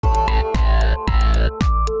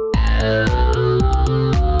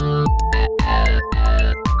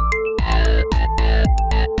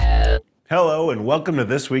Hello and welcome to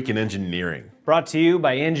This Week in Engineering. Brought to you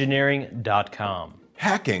by engineering.com.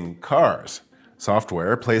 Hacking cars.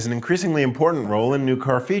 Software plays an increasingly important role in new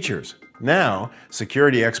car features. Now,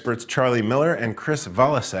 security experts Charlie Miller and Chris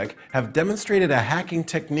Valasek have demonstrated a hacking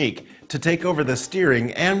technique to take over the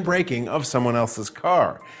steering and braking of someone else's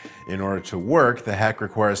car. In order to work, the hack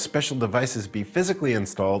requires special devices be physically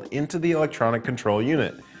installed into the electronic control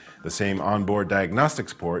unit, the same onboard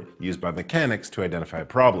diagnostics port used by mechanics to identify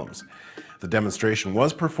problems. The demonstration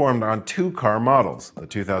was performed on two car models, the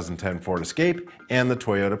 2010 Ford Escape and the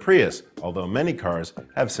Toyota Prius, although many cars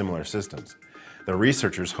have similar systems. The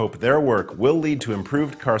researchers hope their work will lead to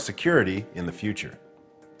improved car security in the future.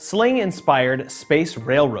 Sling-inspired space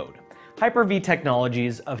railroad. Hyper-V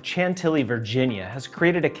Technologies of Chantilly, Virginia has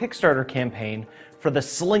created a Kickstarter campaign for the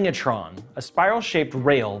Slingatron, a spiral-shaped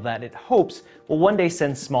rail that it hopes will one day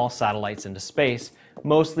send small satellites into space,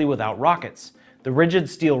 mostly without rockets. The rigid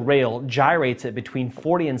steel rail gyrates at between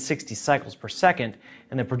 40 and 60 cycles per second,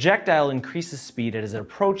 and the projectile increases speed as it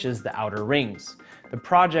approaches the outer rings. The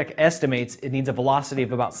project estimates it needs a velocity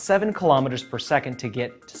of about 7 kilometers per second to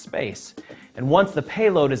get to space. And once the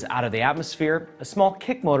payload is out of the atmosphere, a small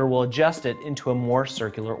kick motor will adjust it into a more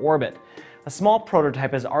circular orbit. A small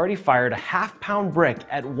prototype has already fired a half-pound brick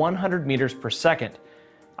at 100 meters per second.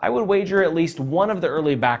 I would wager at least one of the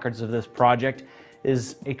early backers of this project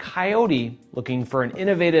is a coyote looking for an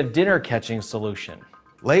innovative dinner-catching solution.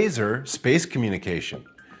 Laser space communication.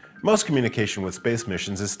 Most communication with space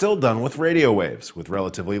missions is still done with radio waves, with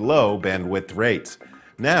relatively low bandwidth rates.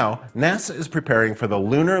 Now, NASA is preparing for the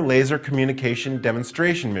Lunar Laser Communication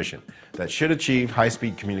Demonstration Mission that should achieve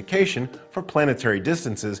high-speed communication for planetary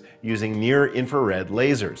distances using near-infrared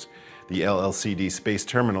lasers. The LLCD Space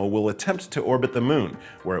Terminal will attempt to orbit the Moon,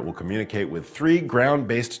 where it will communicate with 3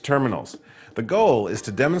 ground-based terminals. The goal is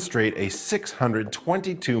to demonstrate a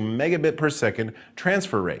 622 megabit per second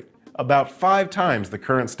transfer rate, about 5 times the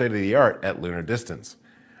current state-of-the-art at lunar distance.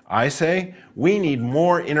 I say we need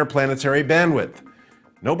more interplanetary bandwidth.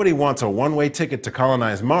 Nobody wants a one-way ticket to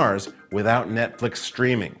colonize Mars without Netflix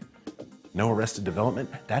streaming. No arrested development?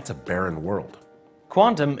 That's a barren world.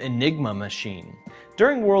 Quantum Enigma machine.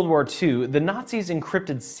 During World War II, the Nazis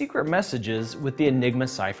encrypted secret messages with the Enigma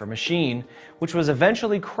cipher machine, which was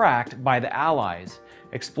eventually cracked by the Allies,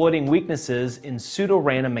 exploiting weaknesses in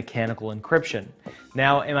pseudo-random mechanical encryption.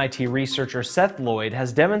 Now, MIT researcher Seth Lloyd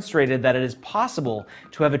has demonstrated that it is possible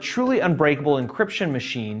to have a truly unbreakable encryption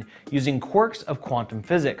machine using quirks of quantum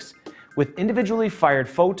physics. With individually fired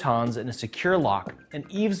photons in a secure lock, an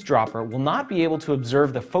eavesdropper will not be able to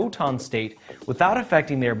observe the photon state without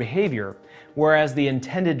affecting their behavior, whereas the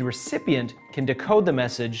intended recipient can decode the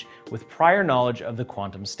message with prior knowledge of the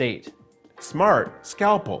quantum state. Smart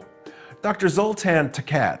scalpel. Dr. Zoltan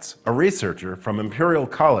Takats, a researcher from Imperial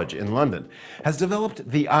College in London, has developed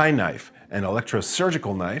the iKnife, an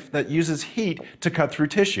electrosurgical knife that uses heat to cut through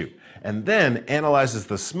tissue, and then analyzes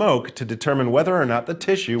the smoke to determine whether or not the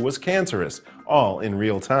tissue was cancerous, all in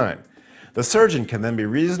real time. The surgeon can then be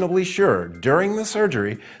reasonably sure during the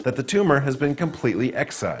surgery that the tumor has been completely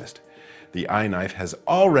excised. The iKnife has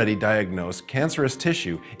already diagnosed cancerous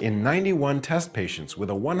tissue in 91 test patients with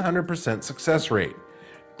a 100% success rate.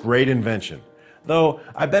 Great invention. Though,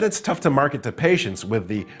 I bet it's tough to market to patients with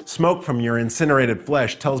the smoke from your incinerated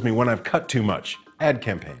flesh tells me when I've cut too much ad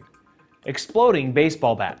campaign. Exploding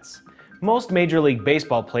baseball bats. Most Major League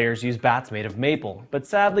Baseball players use bats made of maple, but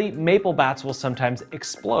sadly, maple bats will sometimes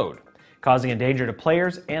explode, causing a danger to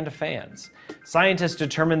players and to fans. Scientists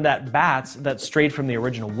determined that bats that strayed from the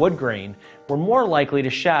original wood grain were more likely to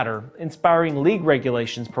shatter, inspiring league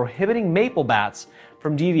regulations prohibiting maple bats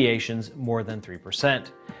from deviations more than 3%.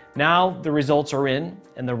 Now the results are in,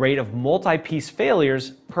 and the rate of multi-piece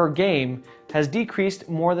failures per game has decreased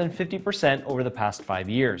more than 50% over the past 5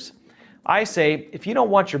 years. I say, if you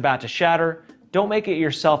don't want your bat to shatter, don't make it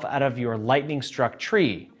yourself out of your lightning-struck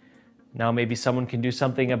tree. Now maybe someone can do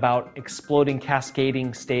something about exploding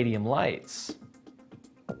cascading stadium lights.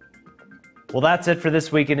 Well, that's it for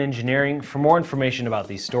This Week in Engineering. For more information about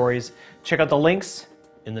these stories, check out the links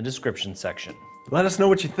in the description section. Let us know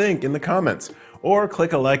what you think in the comments, or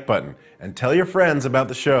click a like button and tell your friends about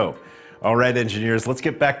the show. All right, engineers, let's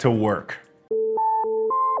get back to work.